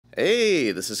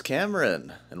Hey, this is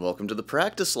Cameron, and welcome to the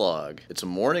practice log. It's a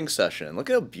morning session. Look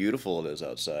how beautiful it is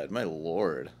outside, my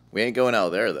lord. We ain't going out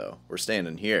there, though. We're staying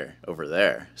in here, over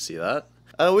there. See that?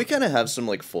 We kind of have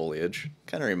some, foliage.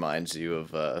 Kind of reminds you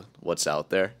of, what's out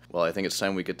there. Well, I think it's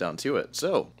time we get down to it.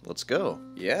 So, let's go.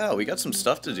 Yeah, we got some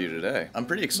stuff to do today. I'm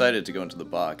pretty excited to go into the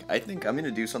Bach. I think I'm going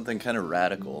to do something kind of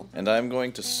radical, and I'm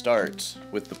going to start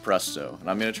with the Presto, and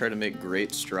I'm going to try to make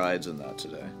great strides in that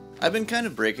today. I've been kind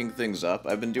of breaking things up.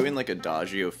 I've been doing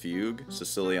Adagio Fugue,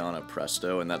 Siciliana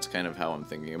Presto, and that's kind of how I'm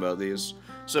thinking about these.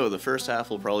 So the first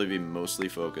half will probably be mostly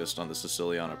focused on the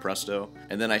Siciliana Presto,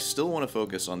 and then I still want to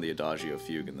focus on the Adagio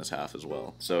Fugue in this half as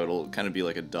well. So it'll kind of be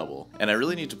like a double. And I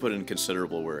really need to put in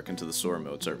considerable work into the Sohr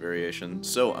Mozart variation,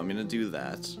 so I'm going to do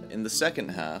that. In the second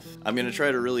half, I'm going to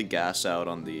try to really gas out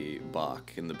on the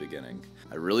Bach in the beginning.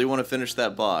 I really want to finish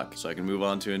that Bach so I can move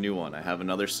on to a new one. I have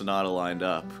another sonata lined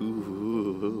up.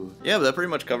 Ooh. Yeah, but that pretty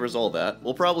much covers all that.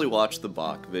 We'll probably watch the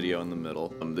Bach video in the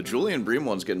middle. The Julian Bream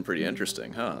one's getting pretty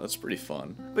interesting, huh? That's pretty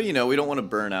fun. But you know, we don't want to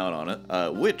burn out on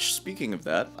it. Which, speaking of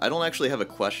that, I don't actually have a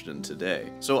question today.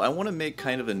 So I want to make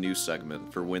kind of a new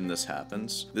segment for when this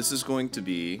happens. This is going to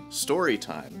be story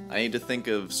time. I need to think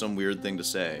of some weird thing to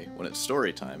say when it's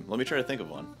story time. Let me try to think of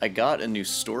one. I got a new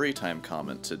story time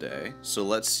comment today, so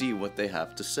let's see what they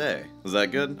have to say. Is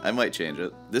that good? I might change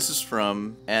it. This is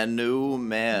from Anu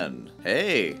Man.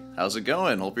 Hey, how's it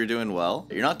going? Hope you're doing well.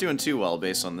 You're not doing too well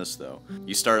based on this though.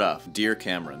 You start off, Dear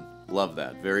Cameron. Love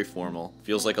that. Very formal.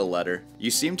 Feels like a letter.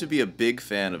 You seem to be a big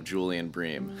fan of Julian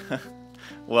Bream.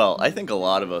 Well, I think a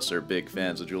lot of us are big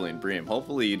fans of Julian Bream.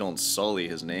 Hopefully you don't sully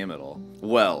his name at all.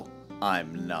 Well,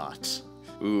 I'm not.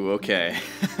 Ooh, okay.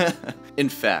 In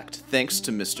fact, thanks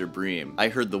to Mr. Bream, I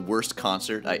heard the worst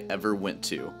concert I ever went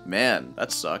to. Man,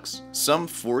 that sucks. Some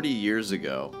 40 years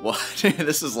ago. What?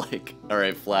 This is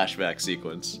alright, flashback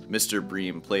sequence. Mr.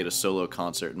 Bream played a solo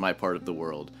concert in my part of the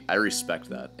world. I respect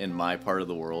that. In my part of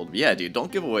the world. Yeah, dude,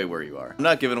 don't give away where you are. I'm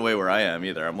not giving away where I am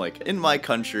either. I'm in my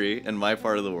country, in my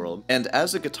part of the world. And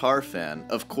as a guitar fan,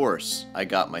 of course, I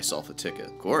got myself a ticket.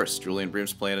 Of course, Julian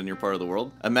Bream's playing in your part of the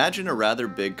world. Imagine a rather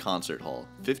big concert hall.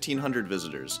 1,500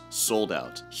 visitors, sold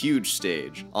out, huge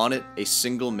stage, on it a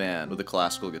single man with a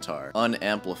classical guitar,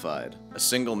 unamplified, a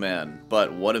single man,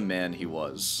 but what a man he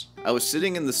was. I was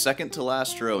sitting in the second to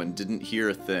last row and didn't hear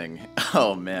a thing.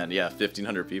 Oh man, yeah,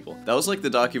 1,500 people. That was like the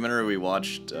documentary we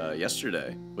watched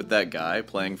yesterday, with that guy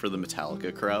playing for the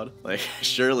Metallica crowd.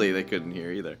 Surely they couldn't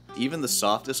hear either. Even the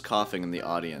softest coughing in the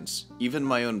audience, even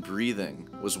my own breathing,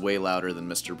 was way louder than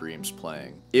Mr. Bream's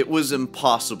playing. It was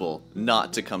impossible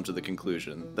not to come to the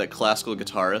conclusion that classical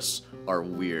guitarists are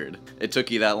weird. It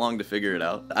took you that long to figure it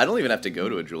out? I don't even have to go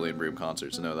to a Julian Bream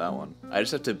concert to know that one. I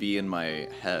just have to be in my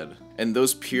head. And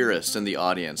those purists in the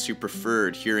audience who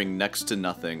preferred hearing next to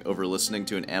nothing over listening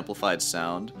to an amplified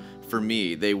sound, for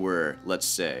me, they were, let's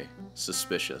say,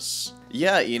 suspicious.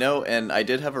 Yeah, you know, and I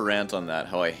did have a rant on that,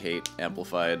 how I hate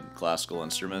amplified classical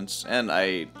instruments, and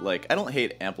I don't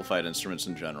hate amplified instruments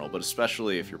in general, but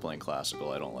especially if you're playing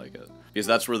classical, I don't like it. Because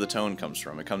that's where the tone comes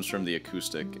from. It comes from the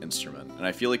acoustic instrument, and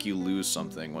I feel like you lose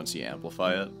something once you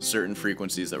amplify it. Certain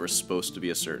frequencies that were supposed to be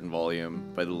a certain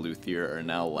volume by the luthier are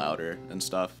now louder and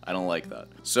stuff. I don't like that.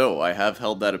 So, I have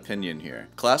held that opinion here.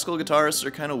 Classical guitarists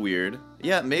are kind of weird.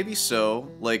 Yeah, maybe so.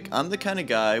 I'm the kind of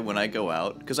guy when I go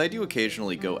out, because I do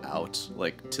occasionally go out,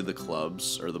 to the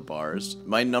clubs or the bars.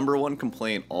 My number one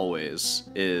complaint always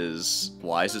is,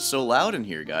 why is it so loud in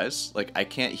here, guys? I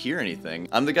can't hear anything.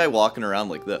 I'm the guy walking around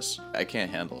like this. I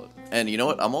can't handle it. And you know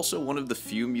what? I'm also one of the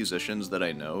few musicians that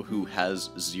I know who has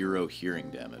zero hearing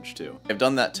damage, too. I've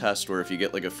done that test where if you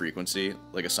get a frequency,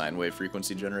 a sine wave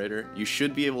frequency generator, you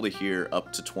should be able to hear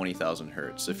up to 20,000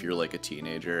 hertz if you're a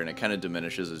teenager, and it kind of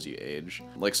diminishes as you age.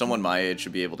 Someone my age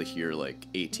should be able to hear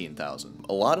 18,000.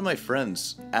 A lot of my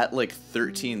friends at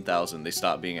 13,000, they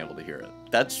stop being able to hear it.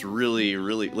 That's really,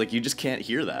 you just can't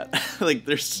hear that.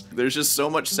 There's just so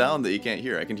much sound that you can't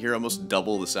hear. I can hear almost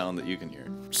double the sound that you can hear.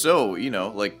 So, you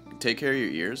know, take care of your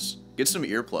ears. Get some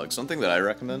earplugs, something that I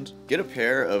recommend. Get a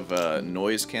pair of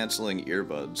noise-canceling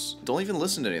earbuds. Don't even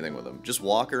listen to anything with them. Just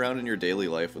walk around in your daily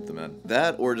life with them in.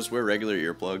 That, or just wear regular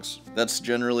earplugs. That's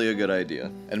generally a good idea.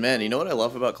 And man, you know what I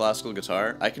love about classical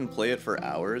guitar? I can play it for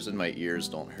hours and my ears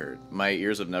don't hurt. My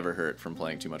ears have never hurt from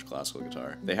playing too much classical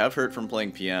guitar. They have hurt from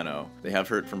playing piano. They have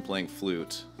hurt from playing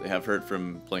flute. They have hurt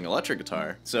from playing electric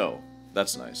guitar. So,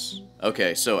 That's nice.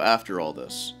 Okay, so after all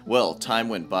this, well, time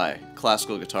went by.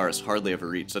 Classical guitarists hardly ever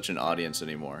reach such an audience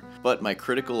anymore, but my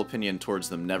critical opinion towards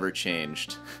them never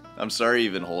changed. I'm sorry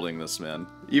even holding this, man.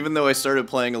 Even though I started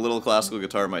playing a little classical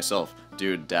guitar myself.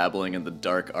 Dude, dabbling in the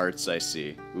dark arts I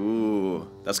see. Ooh,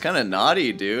 that's kind of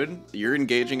naughty, dude. You're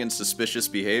engaging in suspicious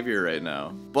behavior right now.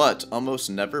 But almost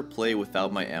never play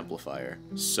without my amplifier.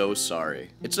 So sorry.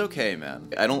 It's okay,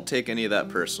 man. I don't take any of that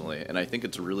personally, and I think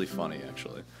it's really funny,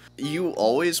 actually. You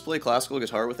always play classical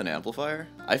guitar with an amplifier?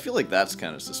 I feel like that's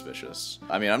kind of suspicious.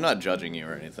 I mean, I'm not judging you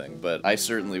or anything, but I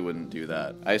certainly wouldn't do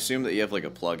that. I assume that you have like a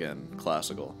plug-in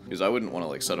classical, because I wouldn't want to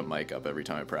like set a mic up every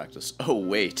time I practice. Oh,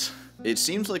 wait. It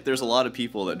seems like there's a lot of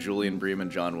people that Julian, Bream,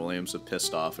 and John Williams have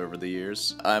pissed off over the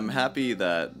years. I'm happy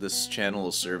that this channel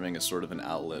is serving as sort of an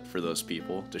outlet for those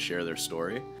people to share their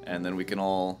story, and then we can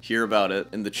all hear about it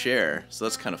in the chair, so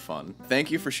that's kind of fun. Thank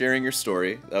you for sharing your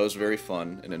story. That was very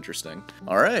fun and interesting.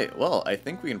 Alright, well, I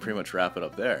think we can pretty much wrap it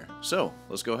up there. So,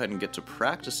 let's go ahead and get to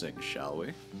practicing, shall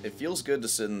we? It feels good to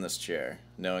sit in this chair,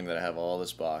 knowing that I have all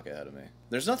this Bach ahead of me.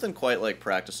 There's nothing quite like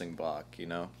practicing Bach, you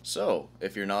know? So,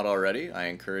 if you're not already, I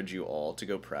encourage you all to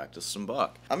go practice some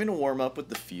Bach. I'm going to warm up with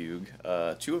the fugue,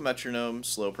 to a metronome,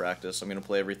 slow practice. I'm going to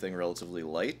play everything relatively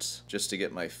light, just to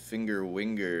get my finger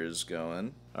wingers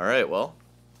going. Alright, well,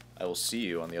 I will see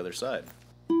you on the other side.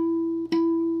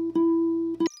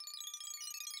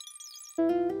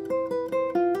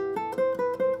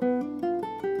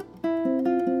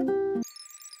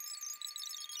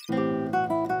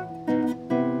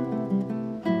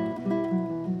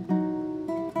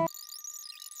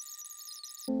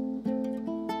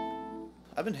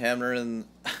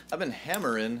 I've been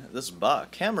hammering this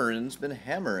Bach. Cameron's been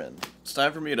hammering. It's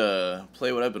time for me to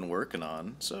play what I've been working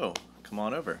on, so come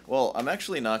on over. Well, I'm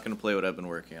actually not going to play what I've been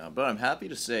working on, but I'm happy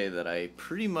to say that I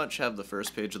pretty much have the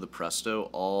first page of the Presto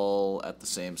all at the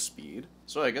same speed.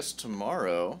 So I guess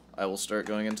tomorrow I will start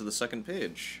going into the second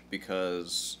page,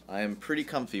 because I am pretty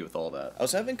comfy with all that. I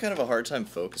was having kind of a hard time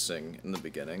focusing in the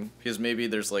beginning, because maybe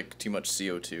there's like too much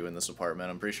CO2 in this apartment.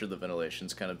 I'm pretty sure the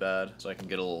ventilation's kind of bad, so I can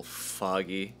get a little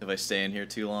foggy if I stay in here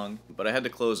too long. But I had to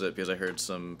close it because I heard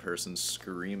some person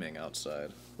screaming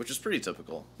outside, which is pretty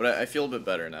typical. But I feel a bit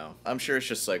better now. I'm sure it's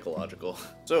just psychological.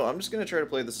 So I'm just going to try to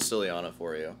play the Siciliana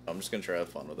for you. I'm just going to try to have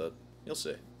fun with it. You'll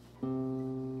see.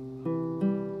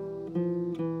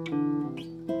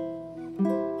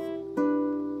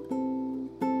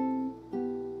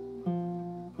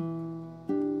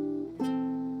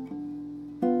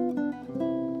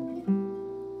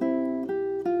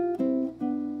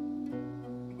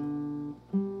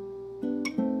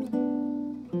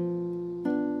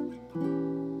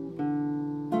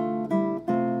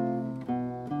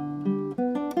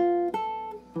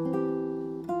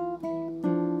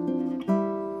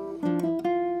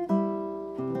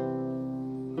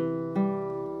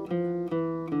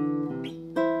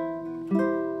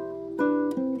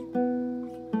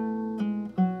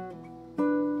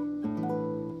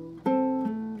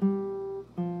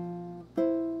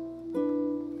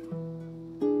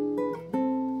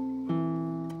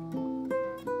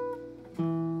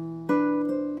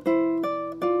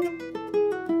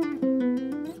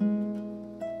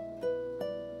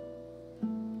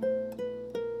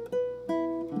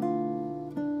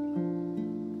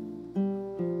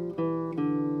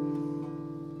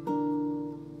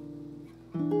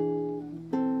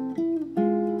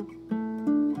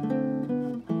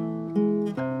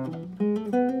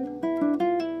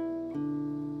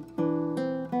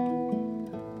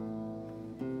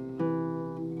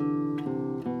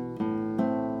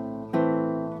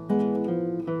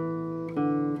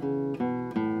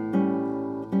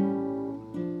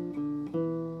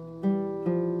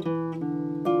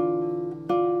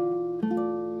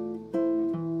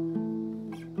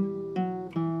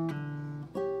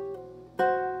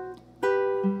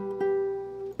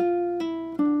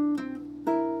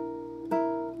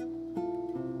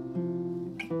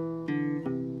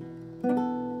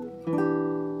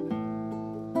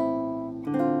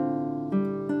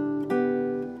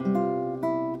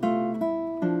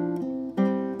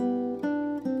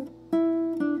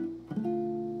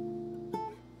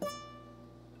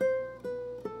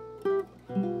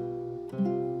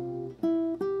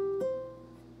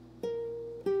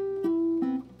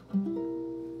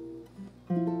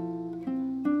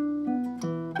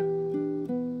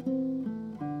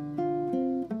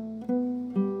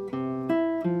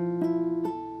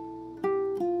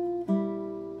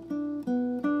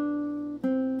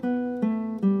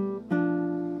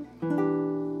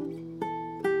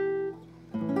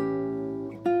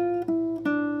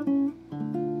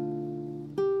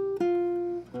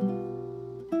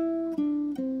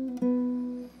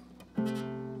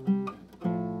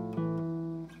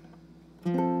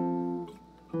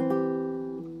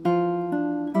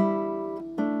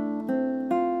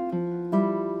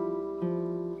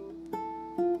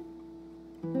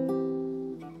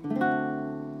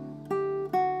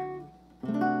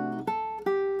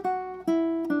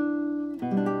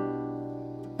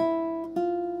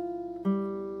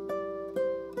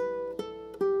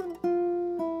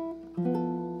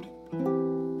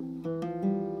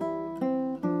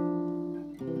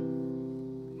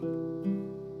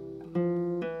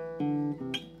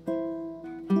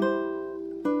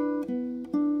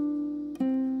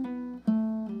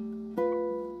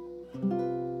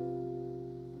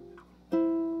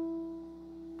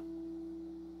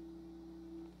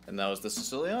 with the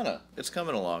Siciliana. It's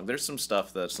coming along. There's some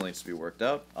stuff that still needs to be worked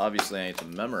out. Obviously, I need to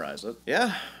memorize it.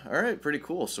 Yeah, alright, pretty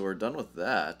cool. So we're done with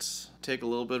that. Take a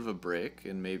little bit of a break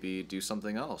and maybe do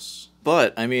something else.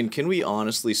 But, I mean, can we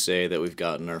honestly say that we've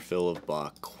gotten our fill of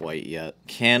Bach quite yet?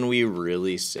 Can we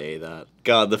really say that?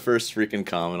 God, the first freaking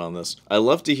comment on this. I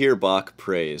love to hear Bach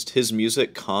praised. His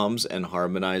music calms and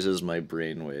harmonizes my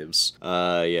brainwaves.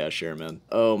 Yeah, sure, man.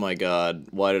 Oh my god,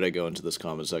 why did I go into this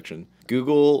comment section?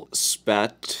 Google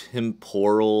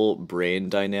spatial brain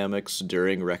dynamics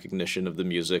during recognition of the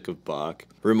music of Bach.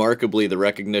 Remarkably, the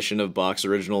recognition of Bach's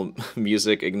original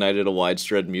music ignited a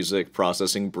widespread music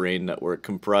processing brain network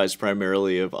comprised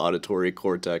primarily of auditory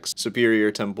cortex,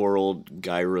 superior temporal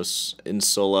gyrus,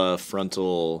 insula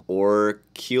frontal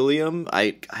orculium.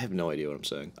 I have no idea what I'm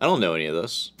saying. I don't know any of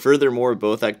this. Furthermore,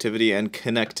 both activity and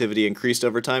connectivity increased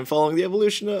over time following the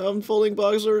evolution of unfolding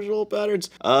Bach's original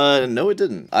patterns. No it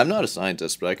didn't. I'm not a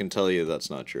scientist, but I can tell you that's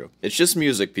not true. It's just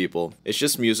music, people. It's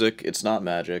just music. It's not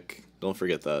magic. Don't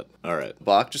forget that. Alright.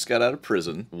 Bach just got out of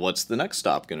prison. What's the next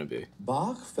stop gonna be?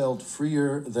 Bach felt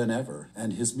freer than ever,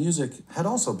 and his music had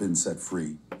also been set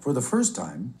free. For the first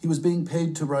time, he was being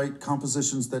paid to write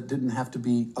compositions that didn't have to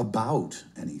be about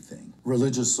anything,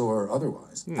 religious or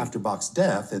otherwise. After Bach's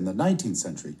death in the 19th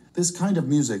century, this kind of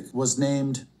music was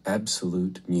named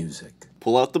absolute music.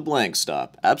 Pull out the blank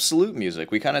stop. Absolute music.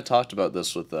 We kind of talked about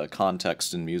this with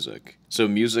context in music. So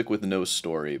music with no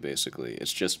story, basically.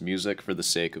 It's just music for the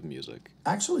sake of music.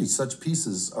 Actually, such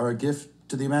pieces are a gift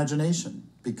to the imagination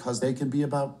because they can be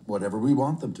about whatever we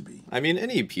want them to be. I mean,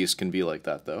 any piece can be like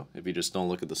that, though, if you just don't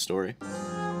look at the story.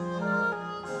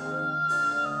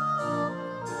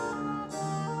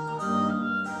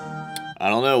 I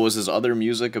don't know, was his other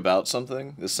music about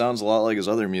something? This sounds a lot like his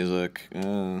other music.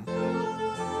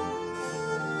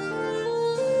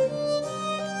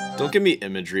 Don't give me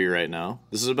imagery right now.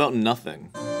 This is about nothing.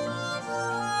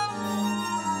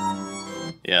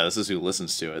 Yeah, this is who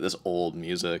listens to it. This old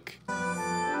music.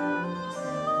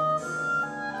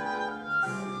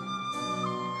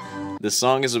 This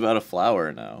song is about a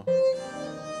flower now.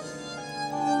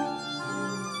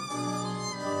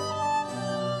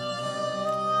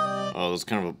 Oh, this is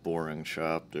kind of a boring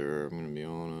chapter, I'm gonna be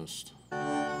honest.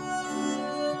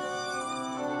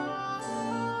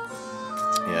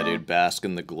 Yeah, dude, bask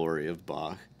in the glory of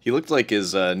Bach. He looked like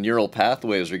his neural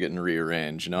pathways were getting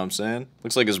rearranged, you know what I'm saying?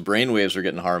 Looks like his brainwaves were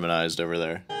getting harmonized over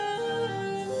there.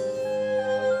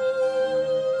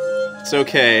 It's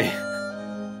okay.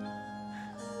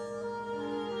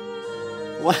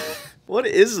 What? What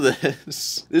is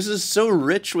this? This is so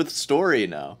rich with story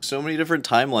now. So many different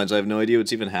timelines, I have no idea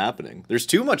what's even happening. There's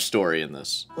too much story in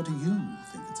this. What do you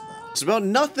think it's about? It's about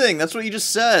nothing, that's what you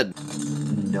just said.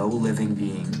 No living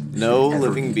being. No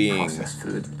living being. Processed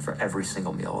food for every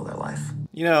single meal of their life.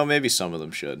 You know, maybe some of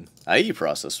them should. I eat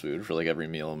processed food for like every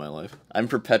meal in my life. I'm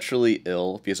perpetually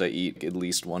ill because I eat at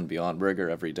least one Beyond Burger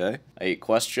every day. I eat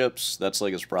Quest chips, that's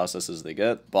like as processed as they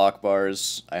get. Bach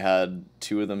bars, I had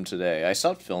 2 of them today. I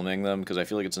stopped filming them because I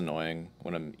feel like it's annoying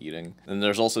when I'm eating. And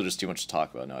there's also just too much to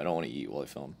talk about now. I don't want to eat while I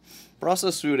film.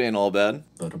 Processed food ain't all bad.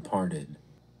 But departed.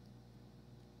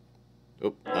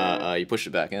 Oh, you pushed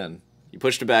it back in. You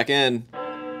pushed it back in.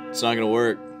 It's not gonna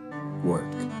work.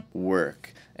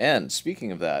 Work. And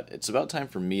speaking of that, it's about time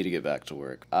for me to get back to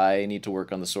work. I need to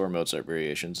work on the Soar Mozart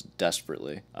variations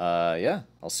desperately. Yeah,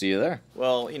 I'll see you there.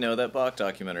 Well, you know, that Bach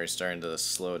documentary is starting to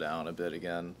slow down a bit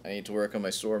again. I need to work on my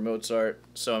Soar Mozart,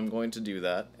 so I'm going to do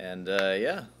that. And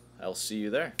yeah, I'll see you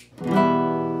there.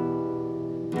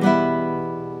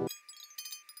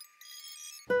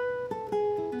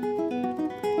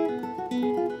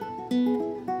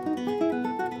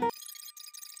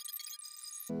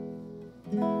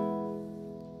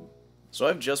 So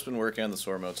I've just been working on the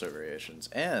Soar Mozart variations,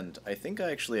 and I think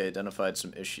I actually identified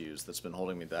some issues that's been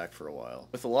holding me back for a while.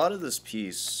 With a lot of this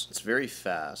piece, it's very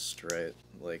fast, right?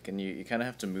 Like, and you kind of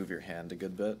have to move your hand a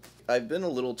good bit. I've been a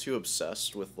little too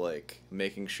obsessed with, like,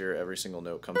 making sure every single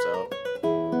note comes out.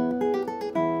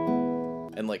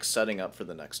 And, like, setting up for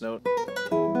the next note.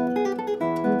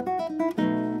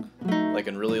 Like,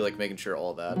 and really, like, making sure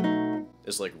all that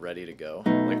is, like, ready to go.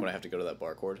 Like, when I have to go to that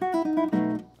bar chord.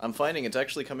 I'm finding it's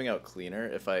actually coming out cleaner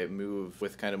if I move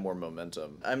with kind of more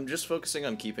momentum. I'm just focusing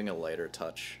on keeping a lighter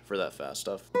touch for that fast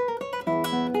stuff.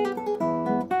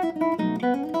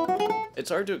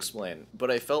 It's hard to explain, but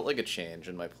I felt like a change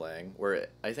in my playing, where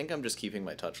I think I'm just keeping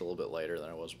my touch a little bit lighter than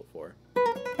I was before.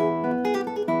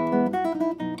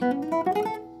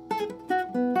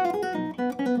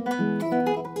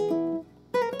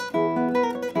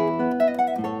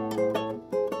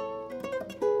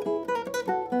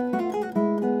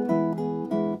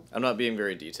 I'm not being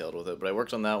very detailed with it, but I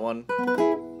worked on that one.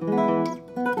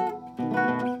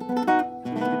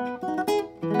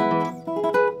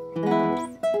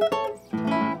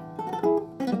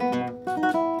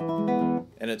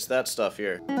 And it's that stuff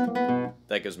here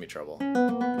that gives me trouble.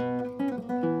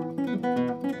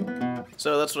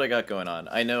 So that's what I got going on.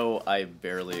 I know I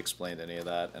barely explained any of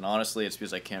that, and honestly it's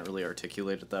because I can't really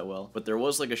articulate it that well, but there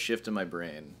was like a shift in my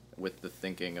brain with the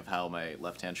thinking of how my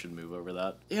left hand should move over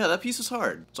that. Yeah, that piece is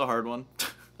hard. It's a hard one.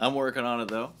 I'm working on it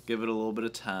though. Give it a little bit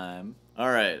of time.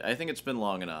 Alright, I think it's been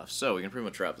long enough, so we can pretty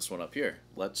much wrap this one up here.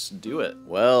 Let's do it.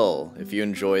 Well, if you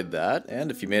enjoyed that, and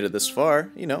if you made it this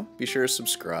far, you know, be sure to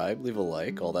subscribe, leave a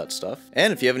like, all that stuff.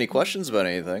 And if you have any questions about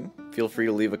anything, feel free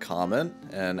to leave a comment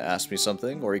and ask me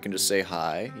something, or you can just say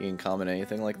hi, you can comment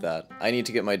anything like that. I need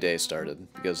to get my day started,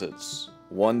 because it's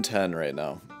 1:10 right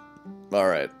now.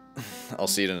 Alright, I'll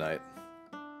see you tonight.